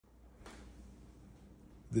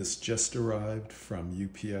This just arrived from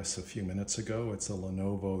UPS a few minutes ago. It's a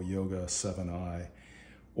Lenovo Yoga 7i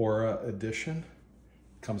Aura edition.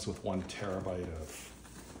 Comes with 1 terabyte of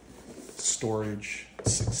storage,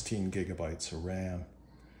 16 gigabytes of RAM,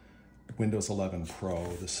 Windows 11 Pro.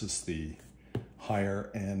 This is the higher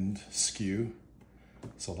end SKU.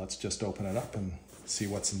 So let's just open it up and see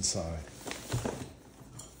what's inside.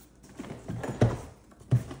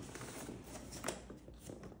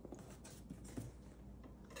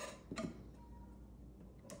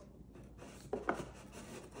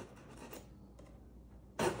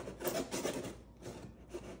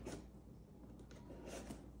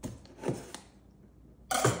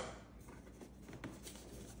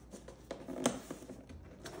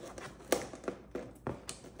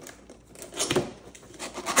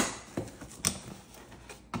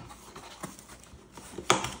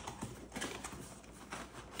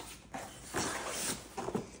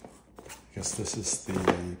 This is the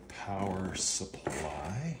power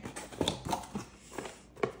supply.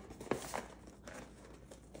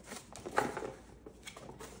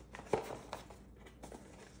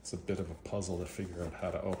 It's a bit of a puzzle to figure out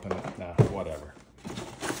how to open it. Nah, whatever.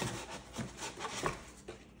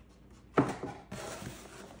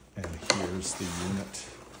 And here's the unit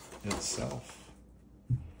itself.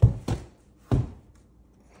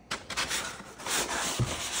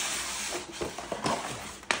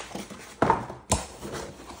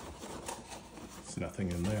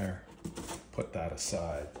 Nothing in there. Put that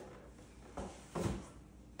aside.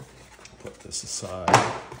 Put this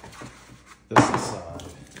aside. This aside.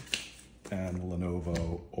 And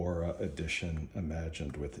Lenovo Aura Edition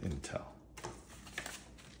imagined with Intel.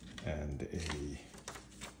 And a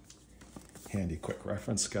handy quick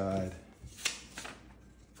reference guide.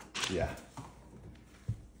 Yeah.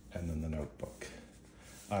 And then the notebook.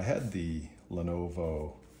 I had the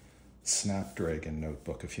Lenovo Snapdragon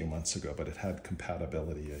notebook a few months ago, but it had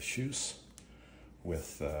compatibility issues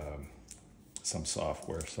with some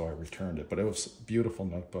software, so I returned it. But it was a beautiful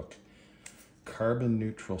notebook, carbon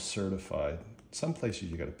neutral certified. Some places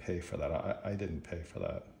you got to pay for that. I didn't pay for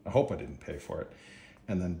that. I hope I didn't pay for it.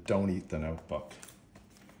 And then don't eat the notebook.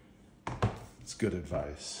 It's good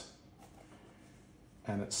advice.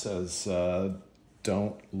 And it says,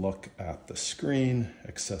 don't look at the screen.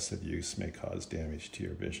 Excessive use may cause damage to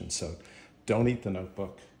your vision. So don't eat the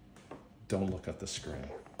notebook. Don't look at the screen.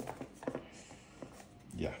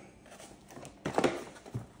 Yeah.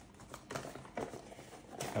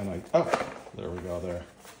 And there we go there.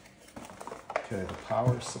 Okay, the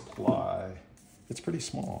power supply. It's pretty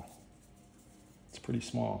small. It's pretty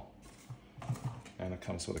small. And it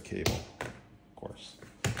comes with a cable, of course.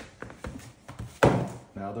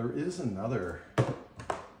 Now there is another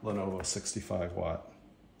Lenovo 65-watt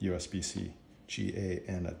USB-C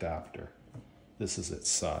GAN adapter. This is its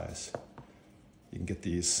size. You can get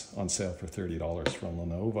these on sale for $30 from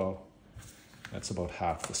Lenovo. That's about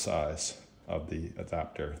half the size of the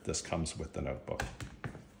adapter. This comes with the notebook.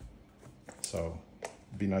 So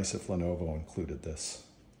it'd be nice if Lenovo included this.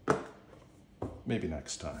 Maybe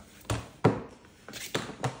next time. Okay,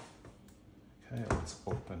 let's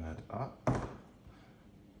open it up.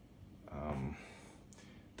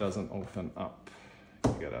 Doesn't open up.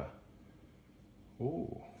 You get a,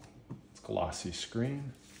 it's glossy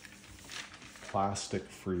screen,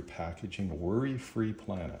 plastic-free packaging, worry-free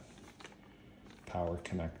planet, power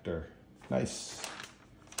connector, nice.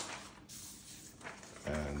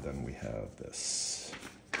 And then we have this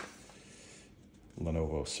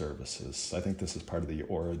Lenovo services. I think this is part of the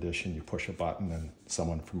Aura edition. You push a button and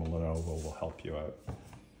someone from Lenovo will help you out.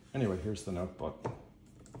 Anyway, here's the notebook.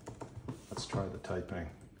 Let's try the typing.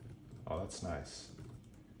 Oh, that's nice.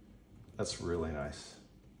 That's really nice.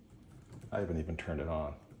 I haven't even turned it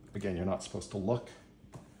on. Again, you're not supposed to look.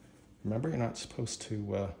 Remember, you're not supposed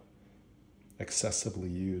to excessively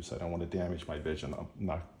use. I don't want to damage my vision. I'm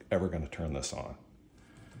not ever going to turn this on.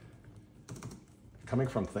 Coming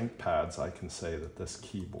from ThinkPads, I can say that this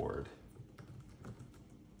keyboard's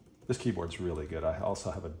really good. I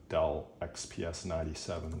also have a Dell XPS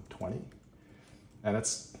 9720, and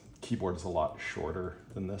its keyboard is a lot shorter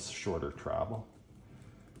than this, shorter travel.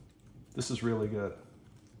 This is really good.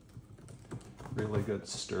 Really good,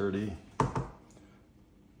 sturdy.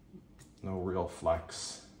 No real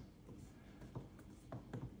flex.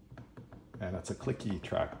 And it's a clicky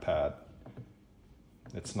trackpad.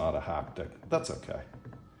 It's not a haptic. That's okay.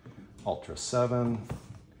 Ultra 7,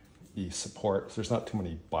 e-support. So there's not too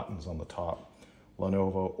many buttons on the top.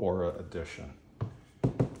 Lenovo Aura Edition.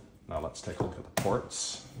 Now let's take a look at the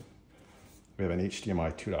ports. We have an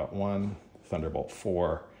HDMI 2.1, Thunderbolt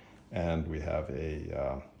 4, and we have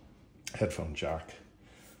a headphone jack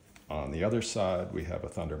On the other side, we have a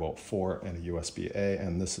Thunderbolt 4 and a USB-A,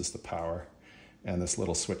 and this is the power. And this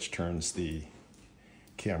little switch turns the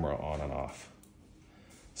camera on and off.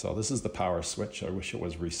 So this is the power switch. I wish it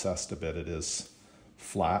was recessed a bit. It is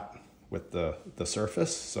flat with the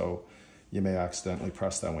surface, so you may accidentally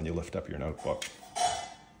press that when you lift up your notebook.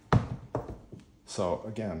 So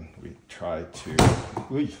again, we try to,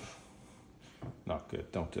 not good,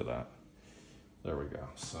 don't do that. There we go.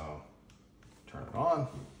 So turn it on.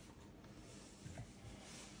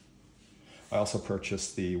 I also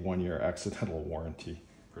purchased the 1-year accidental warranty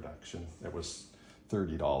protection. It was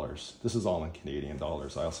 $30. This is all in Canadian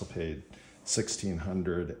dollars. I also paid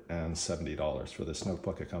 $1,670 for this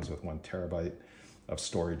notebook. It comes with 1 terabyte of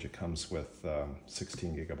storage. It comes with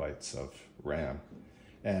 16 gigabytes of RAM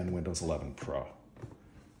and Windows 11 Pro.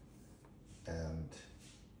 And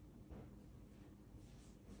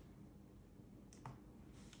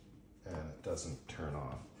it doesn't turn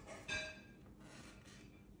on.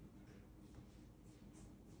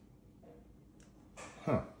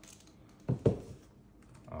 Huh.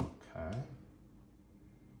 Okay.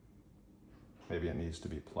 Maybe it needs to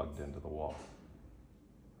be plugged into the wall.